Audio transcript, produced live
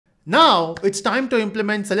Now it's time to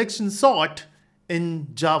implement selection sort in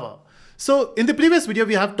Java. So in the previous video,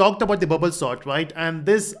 we have talked about the bubble sort, right? And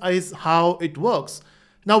this is how it works.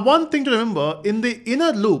 Now, one thing to remember, in the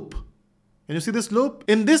inner loop, can you see this loop?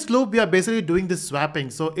 In this loop, we are basically doing this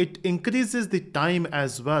swapping. So it increases the time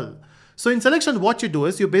as well. So in selection, what you do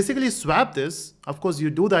is you basically swap this. Of course,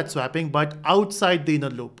 you do that swapping, but outside the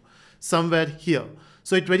inner loop, somewhere here.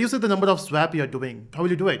 So it reduces the number of swap you're doing. How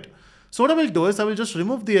will you do it? So what I will do is I will just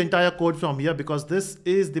remove the entire code from here because this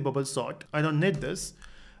is the bubble sort. I don't need this.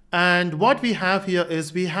 And what we have here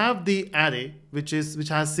is we have the array, which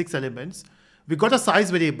has 6 elements. We got a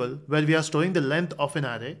size variable where we are storing the length of an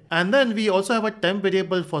array. And then we also have a temp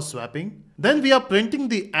variable for swapping. Then we are printing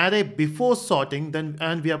the array before sorting,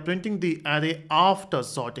 and we are printing the array after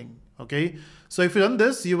sorting. Okay. So if you run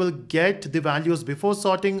this, you will get the values before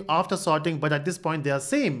sorting, after sorting, but at this point they are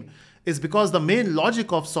same. Is because the main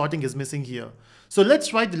logic of sorting is missing here. So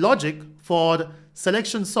let's write the logic for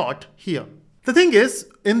selection sort here. The thing is,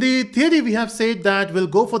 in the theory, we have said that we'll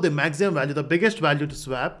go for the maximum value, the biggest value to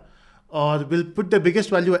swap, or we'll put the biggest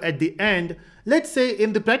value at the end. Let's say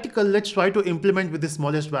in the practical, let's try to implement with the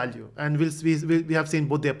smallest value, and we have seen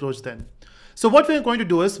both the approach then. So what we're going to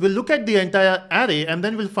do is we'll look at the entire array and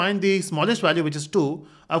then we'll find the smallest value, which is 2.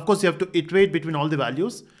 Of course, you have to iterate between all the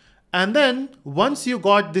values. And then once you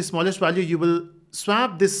got the smallest value, you will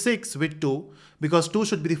swap this 6 with 2 because 2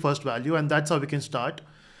 should be the first value, and that's how we can start.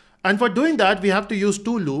 And for doing that, we have to use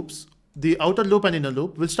 2 loops, the outer loop and inner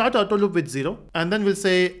loop. We'll start outer loop with 0 and then we'll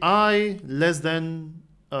say I less than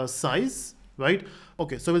size, right?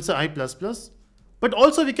 Okay, so we'll say I plus plus. But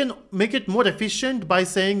also we can make it more efficient by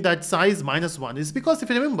saying that size minus 1 is because if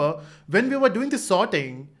you remember, when we were doing the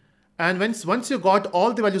sorting, and once you got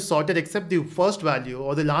all the values sorted except the first value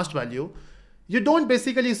or the last value, you don't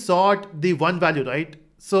basically sort the one value, right?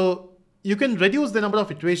 So you can reduce the number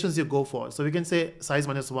of iterations you go for. So we can say size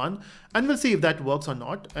minus 1 and we'll see if that works or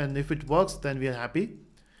not. And if it works, then we are happy.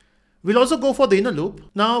 We'll also go for the inner loop.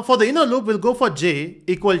 Now for the inner loop, we'll go for j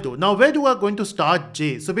equal to. Now where do we are going to start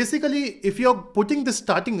j? So basically, if you're putting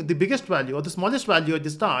the biggest value or the smallest value at the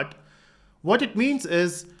start, what it means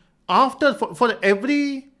is for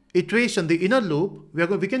every iteration, the inner loop,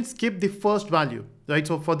 we can skip the first value, right?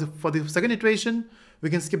 So for the second iteration, we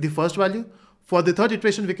can skip the first value. For the third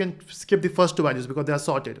iteration, we can skip the first 2 values because they are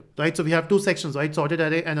sorted, right? So we have 2 sections, right? Sorted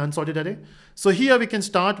array and unsorted array. So here we can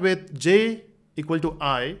start with j equal to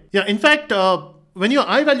I. Yeah, in fact, when your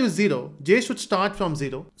I value is 0, j should start from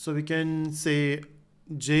 0. So we can say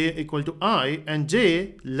j equal to I and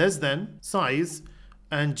j less than size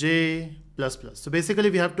and j plus plus. So basically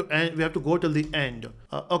we have to go till the end.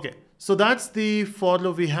 Okay, so that's the for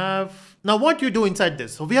loop we have. Now what you do inside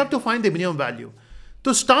this? So we have to find the minimum value.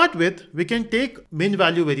 To start with, we can take min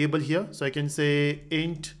value variable here. So I can say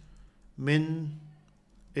int min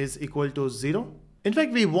is equal to 0. In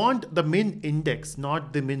fact, we want the min index,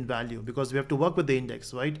 not the min value, because we have to work with the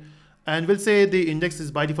index, right? And we'll say the index is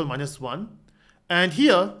by default -1. And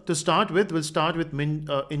here, to start with, we'll start with min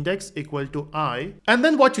index equal to I. And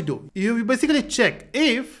then what you do? You basically check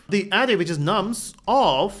if the array, which is nums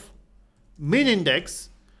of min index.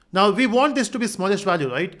 Now we want this to be smallest value,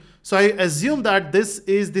 right? So I assume that this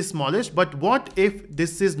is the smallest, but what if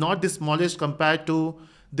this is not the smallest compared to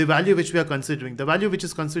the value which we are considering? The value which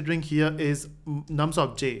is considering here is nums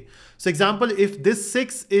of j. So example, if this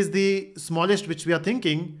 6 is the smallest which we are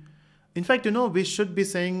thinking, in fact, we should be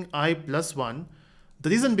saying I plus 1. The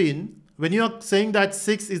reason being, when you are saying that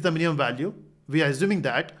 6 is the minimum value, we are assuming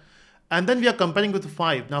that, and then we are comparing with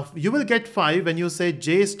 5. Now you will get 5 when you say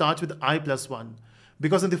j starts with I plus 1.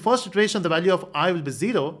 Because in the first iteration, the value of I will be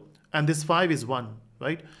 0 and this 5 is 1,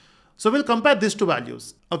 right? So we'll compare these 2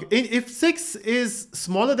 values. Okay, if 6 is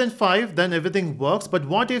smaller than 5, then everything works. But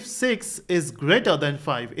what if 6 is greater than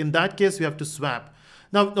 5? In that case, we have to swap.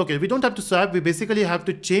 Now, okay, we don't have to swap. We basically have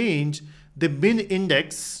to change the min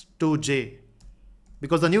index to j,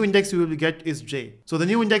 because the new index we will get is j. So the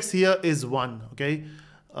new index here is 1, okay?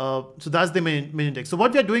 So that's the min index. So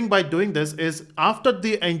what we are doing by doing this is after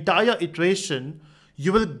the entire iteration,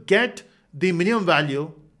 you will get the minimum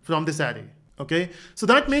value from this array. Okay, so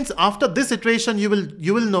that means after this iteration, you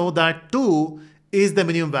will know that 2 is the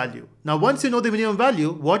minimum value. Now, once you know the minimum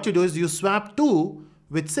value, what you do is you swap 2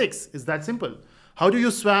 with 6. It's that simple. How do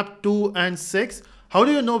you swap 2 and 6? How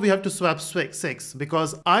do you know we have to swap 6?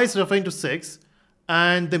 Because I is referring to 6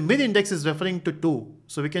 and the min index is referring to 2.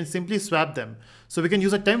 So we can simply swap them. So we can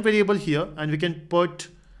use a temp variable here and we can put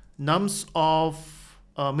nums of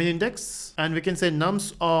min index, and we can say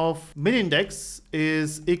nums of min index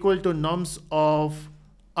is equal to nums of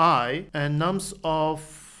I, and nums of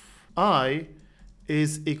I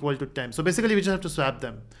is equal to 10. So basically we just have to swap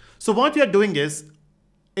them. So what we are doing is,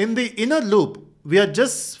 in the inner loop, we are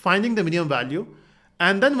just finding the minimum value.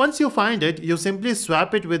 And then once you find it, you simply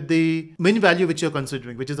swap it with the min value which you're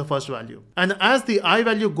considering, which is the first value. And as the I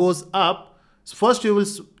value goes up, first you will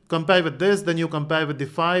compare with this, then you compare with the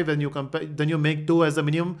 5, and then you make 2 as the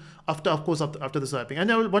minimum after the swapping.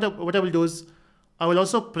 And what I will do is, I will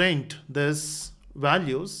also print this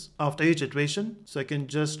values after each iteration. So I can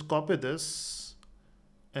just copy this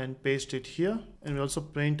and paste it here. And we also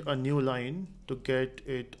print a new line to get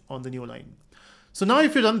it on the new line. So now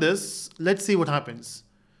if you run this, let's see what happens.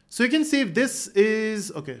 So you can see if this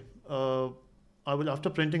is, okay, after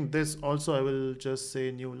printing this also, I will just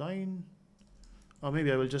say new line. Or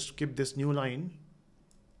maybe I will just keep this new line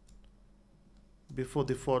before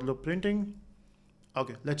the for loop printing.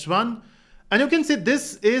 Okay, let's run. And you can see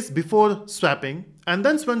this is before swapping, and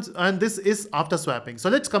this is after swapping. So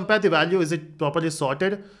let's compare the value. Is it properly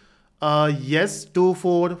sorted? Yes, 2,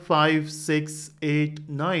 4, 5, 6, 8,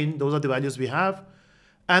 9. Those are the values we have.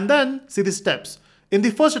 And then see the steps. In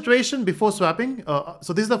the first iteration before swapping,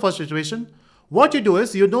 so this is the first iteration. What you do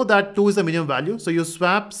is, you know that 2 is the minimum value. So you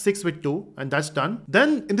swap 6 with 2, and that's done.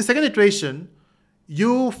 Then in the second iteration,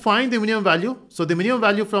 you find the minimum value. So the minimum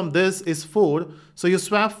value from this is 4. So you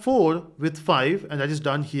swap 4 with 5, and that is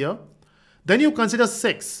done here. Then you consider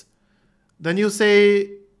 6. Then you say,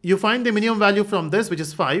 you find the minimum value from this, which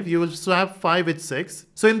is 5. You will swap 5 with 6.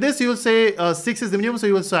 So in this, you will say 6 is the minimum, so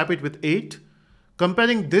you will swap it with 8.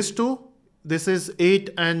 Comparing this to, this is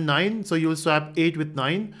 8 and 9. So you will swap 8 with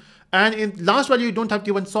 9. And in last value, you don't have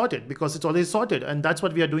to even sort it because it's already sorted. And that's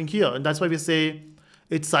what we are doing here. And that's why we say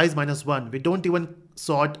it's size -1. We don't even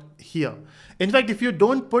sort here. In fact, if you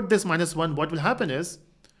don't put this -1, what will happen is,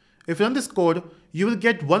 if you run this code, you will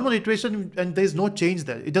get one more iteration and there's no change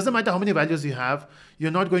there. It doesn't matter how many values you have.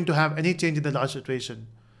 You're not going to have any change in the last iteration.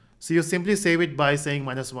 So you simply save it by saying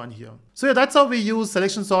 -1 here. So yeah, that's how we use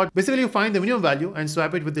selection sort. Basically, you find the minimum value and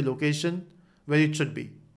swap it with the location where it should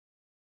be.